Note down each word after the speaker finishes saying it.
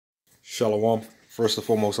Shalom. First and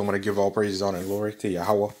foremost, I'm going to give all praises, honor, and glory to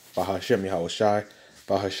YAHAWAH, BAHASHAM, YAHAWASHI,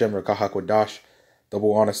 BAHASHAM, Rekahakwadash.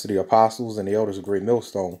 Double honors to the apostles and the elders of Great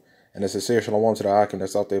Millstone, and a sincere shalom to the Akim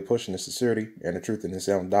that's out there pushing the sincerity and the truth in the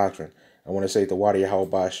sound doctrine. I want to say to Wadi Yahawah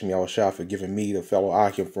BAHASHAM YAHAWASHI for giving me, the fellow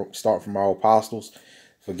Akim, start from our apostles,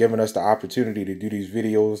 for giving us the opportunity to do these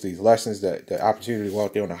videos, these lessons, the opportunity to go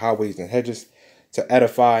out there on the highways and hedges to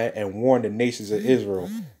edify and warn the nations of Israel,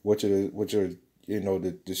 which are you know,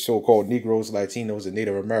 the so-called Negroes, Latinos, and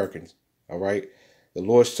Native Americans. All right. The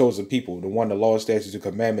Lord's chosen people, the one the law, statutes, and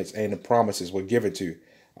commandments and the promises were given to.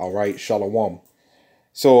 All right. Shalom.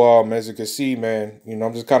 So as you can see, man, you know,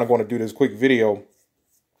 I'm just kind of going to do this quick video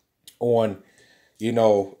on, you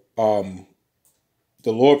know, the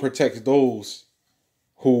Lord protects those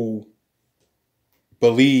who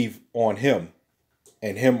believe on him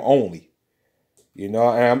and him only. You know,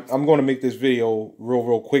 and I'm going to make this video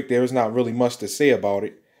real quick. There's not really much to say about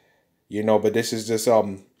it, you know, but this is just,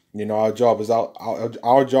 you know, our job is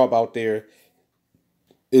our job out there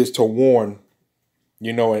is to warn,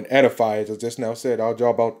 you know, and edify. As I just now said, our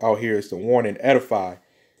job out here is to warn and edify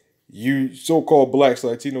you so-called blacks,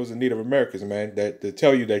 Latinos, and Native Americans, man, that to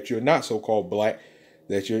tell you that you're not so-called black,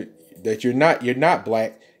 that you're not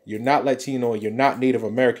black, you're not Latino, you're not Native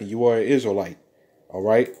American, you are an Israelite. All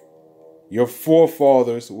right. Your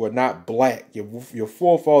forefathers were not black. Your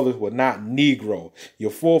forefathers were not Negro. Your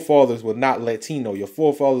forefathers were not Latino. Your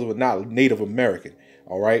forefathers were not Native American.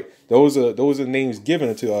 All right, those are names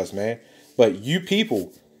given to us, man. But you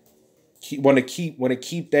people want to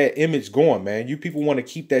keep that image going, man. You people want to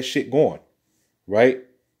keep that shit going, right?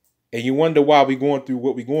 And you wonder why we going through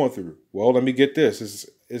what we going through. Well, let me get this.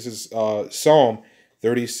 This is Psalm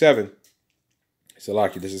 37. So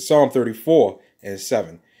like this is Psalm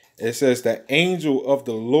 34:7. It says, the angel of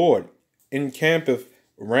the Lord encampeth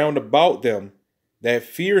round about them that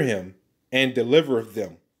fear him and delivereth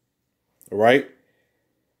them. All right.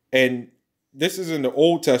 And this is in the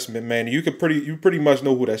Old Testament, man. You pretty much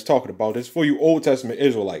know who that's talking about. It's for you Old Testament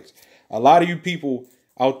Israelites. A lot of you people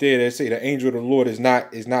out there that say the angel of the Lord is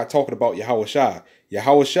not talking about YAHAWASHI.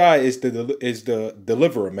 YAHAWASHI is the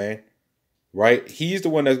deliverer, man. Right. He's the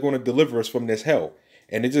one that's going to deliver us from this hell.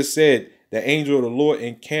 And it just said, the angel of the Lord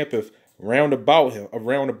encampeth round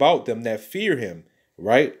about them that fear him,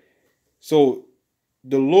 right? So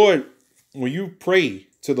the Lord, when you pray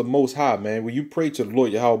to the Most High, man, when you pray to the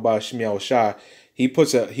Lord Yahawah BAHASHAM YAHAWASHI, he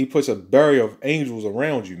puts a barrier of angels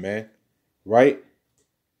around you, man, right?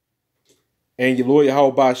 And your Lord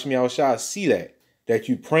Yahawah BAHASHAM YAHAWASHI see that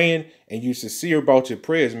you praying and you sincere about your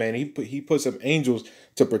prayers, man. He put some angels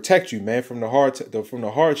to protect you, man, from the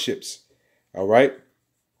hardships, all right?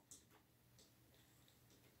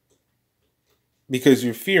 Because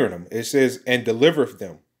you're fearing them. It says, and delivereth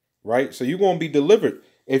them, right? So you're going to be delivered.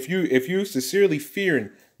 If you sincerely fearing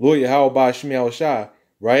Lord Yahawah BAHASHAM YAHAWASHI,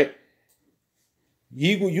 right?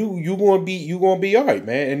 You going to be all right,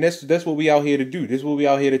 man. And that's what we out here to do. This is what we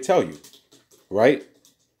out here to tell you, right?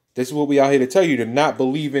 This is what we out here to tell you, to not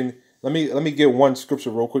believe in. Let me get one scripture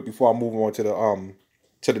real quick before I move on to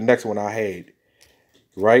the next one I had,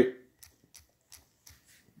 right?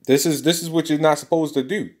 This is what you're not supposed to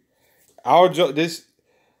do. Our job, I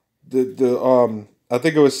think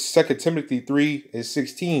it was 2 Timothy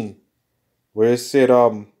 3:16, where it said,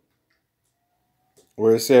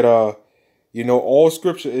 you know, all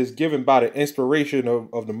scripture is given by the inspiration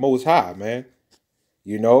of the Most High, man.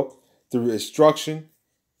 You know, through instruction,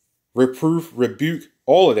 reproof, rebuke,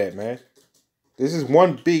 all of that, man. This is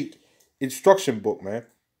one big instruction book, man.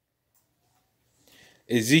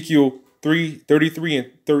 Ezekiel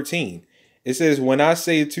 3:33-13. It says, when I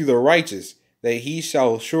say to the righteous that he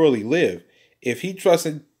shall surely live, if he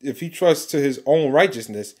trusts to his own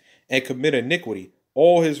righteousness and commit iniquity,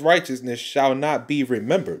 all his righteousness shall not be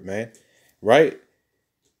remembered, man. Right?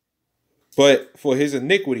 But for his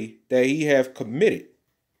iniquity that he have committed,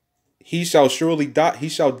 he shall surely die. He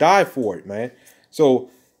shall die for it, man. So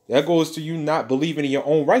that goes to you not believing in your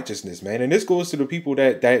own righteousness, man. And this goes to the people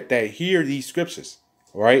that hear these scriptures,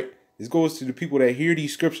 right? This goes to the people that hear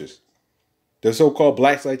these scriptures. The so-called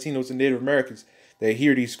blacks, Latinos, and Native Americans that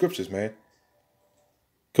hear these scriptures, man.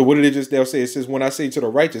 Because what did they'll say? It says, when I say to the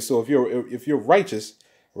righteous. So if you're righteous,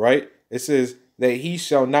 right? It says that he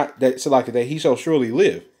shall he shall surely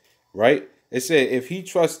live, right? It said if he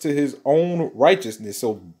trusts to his own righteousness,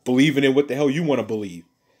 so believing in what the hell you want to believe,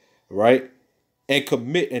 right? And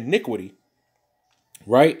commit iniquity,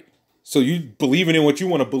 right? So you believing in what you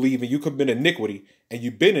want to believe and you commit iniquity and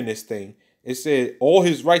you've been in this thing, it said all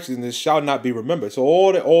his righteousness shall not be remembered. So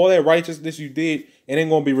all that righteousness you did, it ain't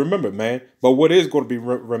going to be remembered, man. But what is going to be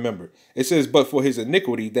remembered? It says, but for his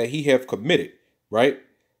iniquity that he have committed, right?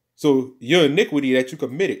 So your iniquity that you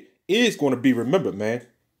committed is going to be remembered, man.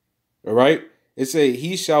 All right? It say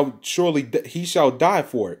he shall die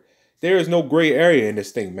for it. There is no gray area in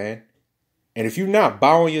this thing, man. And if you're not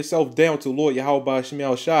bowing yourself down to Lord Yahweh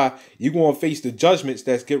BAHASHAM Shai, you're going to face the judgments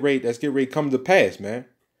that's get ready to come to pass, man.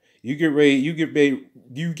 You get ready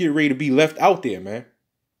to be left out there, man.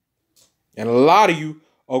 And a lot of you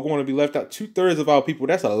are going to be left out. 2/3 of our people,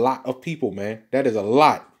 that's a lot of people, man. That is a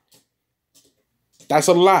lot. That's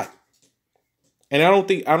a lot. And I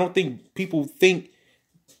don't think people think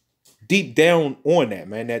deep down on that,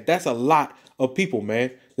 man. That's a lot of people,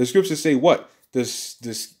 man. The scriptures say what?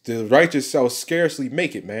 The righteous shall scarcely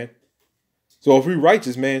make it, man. So if we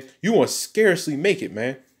righteous, man, you want to scarcely make it,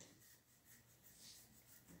 man.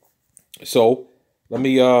 So let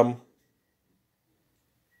me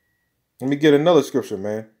get another scripture,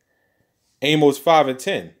 man. Amos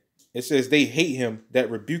 5:10. It says, they hate him that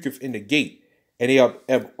rebuketh in the gate, and they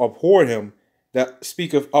abhor him that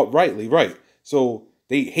speaketh uprightly. Right. So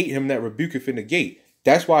they hate him that rebuketh in the gate.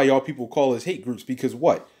 That's why y'all people call us hate groups, because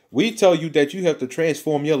what? We tell you that you have to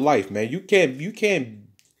transform your life, man. You can't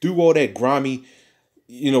do all that grimy,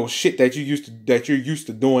 shit that you're used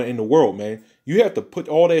to doing in the world, man. You have to put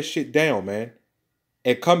all that shit down, man,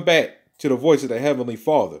 and come back to the voice of the Heavenly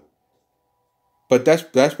Father. But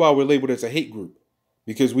that's why we're labeled as a hate group,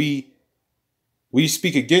 because we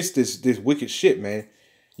speak against this wicked shit, man.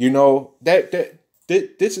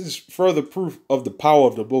 This is further proof of the power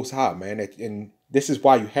of the Most High, man. And this is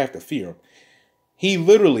why you have to fear him. He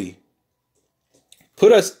literally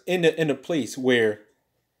put us in a place where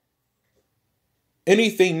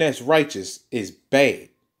anything that's righteous is bad,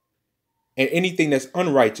 and anything that's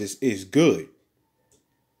unrighteous is good.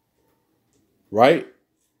 Right?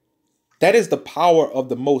 That is the power of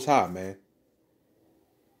the Most High, man.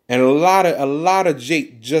 And a lot of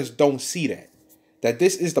Jake just don't see that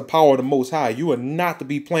this is the power of the Most High. You are not to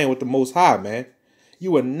be playing with the Most High, man.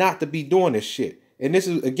 You are not to be doing this shit. And this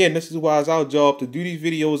is why it's our job to do these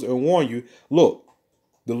videos and warn you. Look,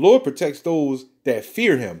 the Lord protects those that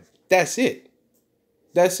fear him. That's it.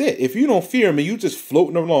 That's it. If you don't fear him and you just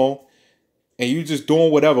floating along and you just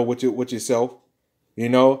doing whatever with yourself,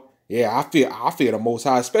 yeah, I fear the Most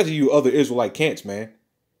High, especially you other Israelite camps, man.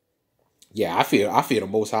 Yeah, I fear the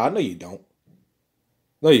Most High. No, you don't.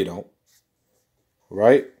 No, you don't.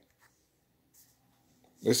 Right?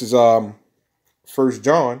 This is 1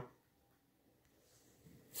 John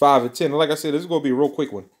 5:10. And like I said, this is going to be a real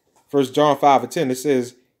quick one. 1 John 5:10. It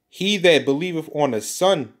says, he that believeth on the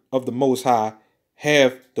Son of the Most High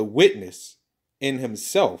have the witness in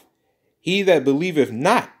himself. He that believeth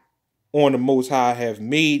not on the Most High have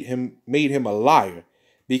made him a liar,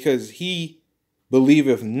 because he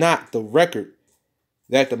believeth not the record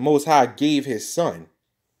that the Most High gave his Son.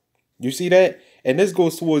 You see that? And this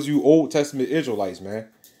goes towards you Old Testament Israelites, man.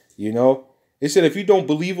 It said if you don't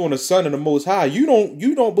believe on the Son of the Most High, you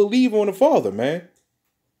don't believe on the Father, man.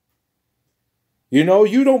 You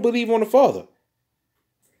don't believe on the Father.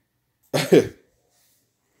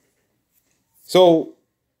 So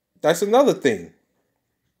that's another thing.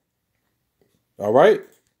 All right.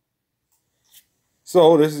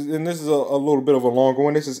 So this is a little bit of a longer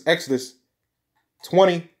one. This is Exodus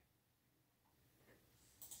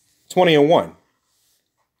 20:1.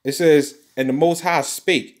 It says, and the Most High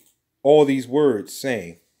spake all these words,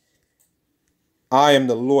 saying, I am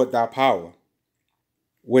the Lord thy power,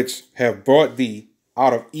 which have brought thee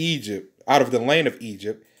out of Egypt, out of the land of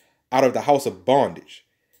Egypt, out of the house of bondage.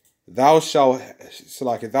 Thou shalt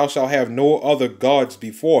have no other gods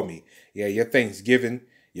before me. Yeah, your Thanksgiving,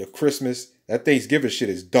 your Christmas, that Thanksgiving shit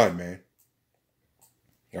is done, man.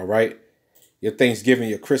 All right? Your Thanksgiving,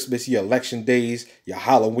 your Christmas, your election days, your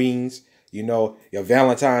Halloweens, your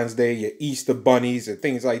Valentine's Day, your Easter bunnies and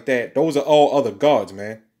things like that. Those are all other gods,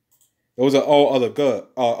 man. Those are all other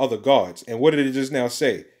gods. And what did it just now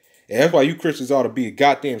say? And that's why you Christians ought to be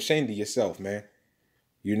goddamn ashamed of yourself, man.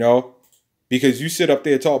 Because you sit up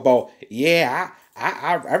there and talk about, yeah,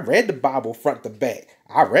 I read the Bible front to back.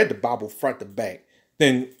 I read the Bible front to back.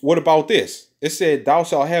 Then what about this? It said, thou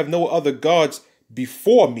shalt have no other gods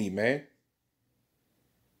before me, man.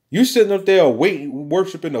 You sitting up there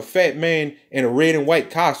worshiping a fat man in a red and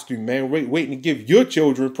white costume, man, waiting to give your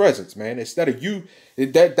children presents, man. Instead of you,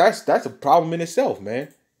 that's a problem in itself, man.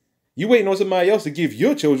 You waiting on somebody else to give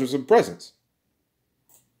your children some presents.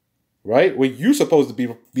 Right? Well, you supposed to be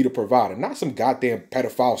the provider, not some goddamn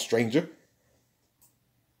pedophile stranger.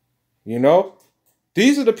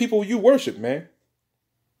 These are the people you worship, man.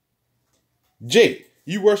 Jay,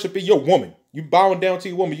 you worshiping your woman. You bowing down to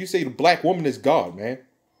your woman. You say the black woman is God, man.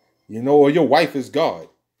 You know, or your wife is God.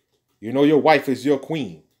 You know, your wife is your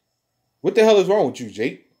queen. What the hell is wrong with you,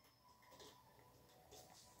 Jake?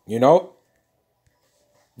 You know?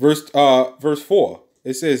 Verse 4.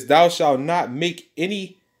 It says, Thou shalt not make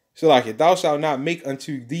any, so like it, thou shalt not make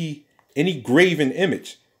unto thee any graven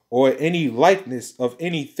image, or any likeness of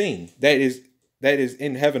anything that is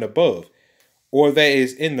in heaven above, or that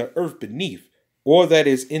is in the earth beneath, or that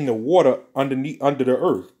is in the water underneath under the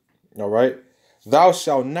earth. All right. Thou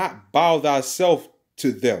shalt not bow thyself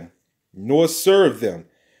to them, nor serve them.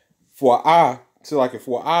 For I,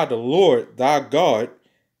 the Lord thy God,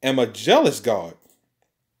 am a jealous God.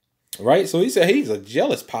 Right? So he said he's a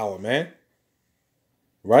jealous power, man.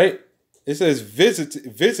 Right? It says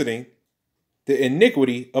visiting the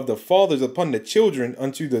iniquity of the fathers upon the children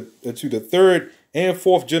unto the third and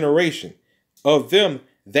fourth generation of them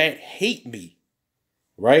that hate me.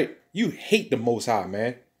 Right? You hate the Most High,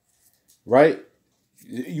 man. Right?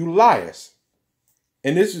 You liars.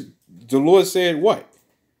 And this is, the Lord said what?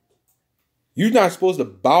 You're not supposed to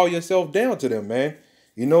bow yourself down to them, man.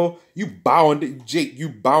 You know, you bowing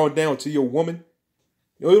down to your woman.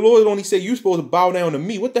 You know, the Lord only said you're supposed to bow down to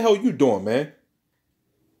me. What the hell you doing, man?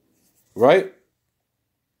 Right?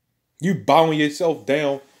 You bowing yourself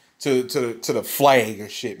down to the flag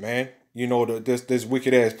and shit, man. You know, this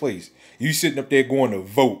wicked ass place. You sitting up there going to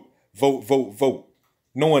vote.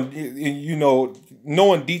 Knowing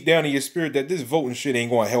deep down in your spirit that this voting shit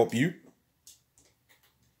ain't going to help you.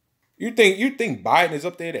 You think Biden is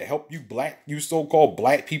up there to help you so-called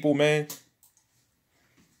black people, man?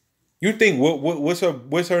 You think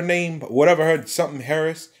what's her name? Whatever her something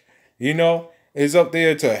Harris, you know, is up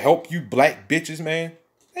there to help you black bitches, man?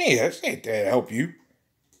 Hey, she ain't there to help you.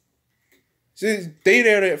 They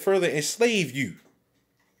there to further enslave you.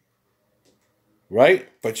 Right?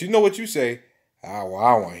 But you know what you say? Well,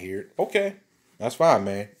 I don't want to hear it. Okay. That's fine,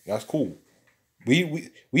 man. That's cool. We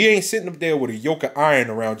ain't sitting up there with a yoke of iron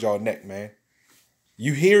around y'all neck, man.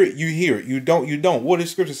 You hear it, you hear it. You don't. What does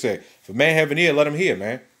scripture say? If a man have an ear, let him hear,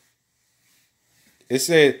 man. It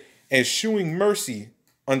said, and shewing mercy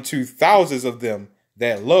unto thousands of them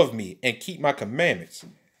that love me and keep my commandments.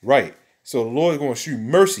 Right. So the Lord is going to shew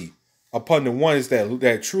mercy upon the ones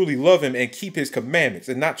that truly love him and keep his commandments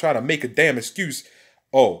and not try to make a damn excuse.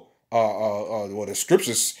 Well, the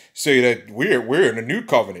scriptures say that we're in a new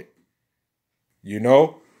covenant. You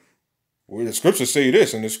know, where the scriptures say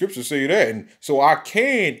this and the scriptures say that. And so I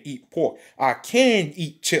can eat pork. I can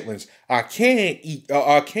eat chitlins. I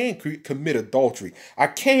can commit adultery. I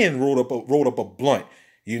can roll up a blunt,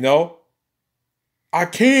 you know. I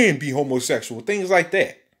can be homosexual, things like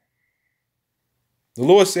that. The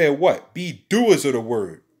Lord said what? Be doers of the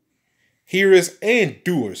word. Hearers and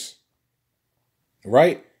doers.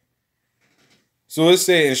 Right? So it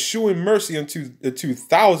said, shewing mercy unto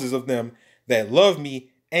thousands of them that love me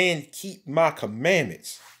and keep my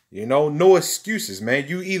commandments. You know, no excuses, man.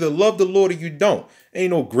 You either love the Lord or you don't.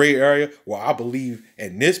 Ain't no gray area. Well, I believe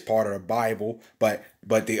in this part of the Bible, but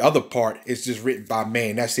the other part is just written by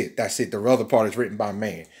man. That's it. The other part is written by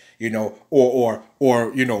man. You know, or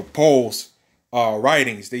you know, Paul's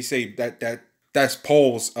writings. They say that's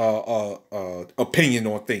Paul's opinion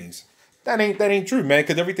on things. That ain't true, man.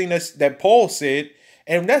 Because everything that Paul said,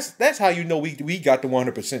 and that's how you know we got the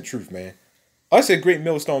 100% truth, man. Us at Great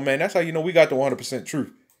Millstone, man, that's how you know we got the 100%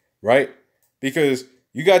 truth, right? Because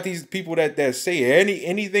you got these people that say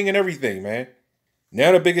anything and everything, man.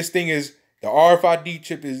 Now the biggest thing is the RFID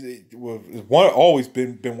chip is always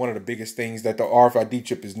been one of the biggest things, that the RFID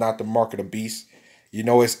chip is not the mark of the beast. You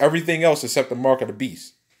know, it's everything else except the mark of the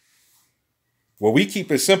beast. Well, we keep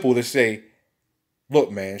it simple to say, look,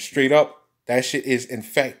 man, straight up, that shit is in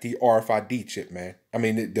fact the RFID chip, man. I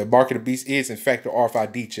mean, the mark of the beast is in fact the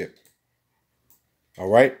RFID chip. All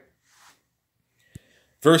right.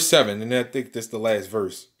 Verse 7, and I think this is the last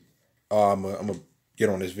verse. I'm going to get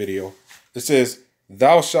on this video. It says,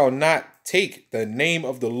 thou shalt not take the name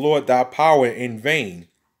of the Lord thy power in vain,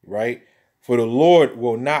 right? For the Lord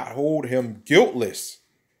will not hold him guiltless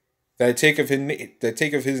that taketh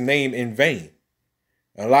his name in vain.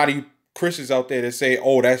 And a lot of you Christians out there that say,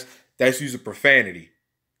 oh, that's using profanity.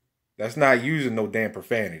 That's not using no damn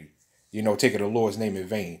profanity. You know, taking the Lord's name in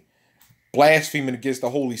vain. Blaspheming against the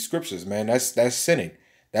holy scriptures, man. That's sinning.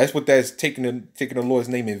 That's what that's taking the Lord's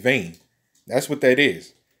name in vain. That's what that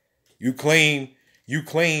is. You claim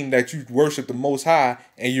that you worship the Most High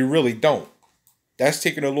and you really don't. That's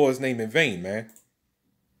taking the Lord's name in vain, man.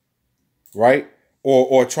 Right?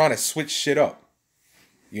 Or trying to switch shit up.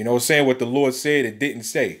 You know, saying what the Lord said and didn't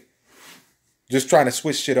say. Just trying to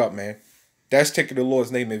switch shit up, man. That's taking the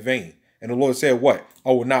Lord's name in vain. And the Lord said what?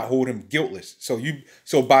 I will not hold him guiltless.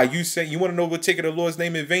 So by you saying, you want to know what taking the Lord's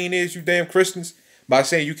name in vain is, you damn Christians? By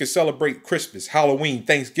saying you can celebrate Christmas, Halloween,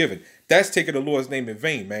 Thanksgiving. That's taking the Lord's name in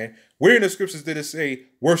vain, man. Where in the scriptures did it say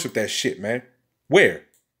worship that shit, man? Where?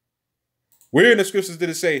 Where in the scriptures did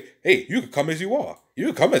it say, hey, you could come as you are. You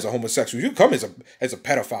could come as a homosexual. You could come as a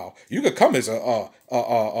pedophile. You could come as a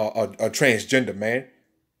transgender, man.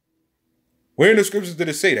 Where in the scriptures did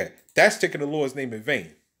it say that? That's taking the Lord's name in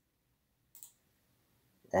vain.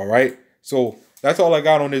 All right. So that's all I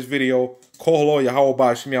got on this video. Call Yahawah,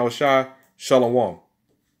 BAHASHAM, YAHAWASHI. Shalom.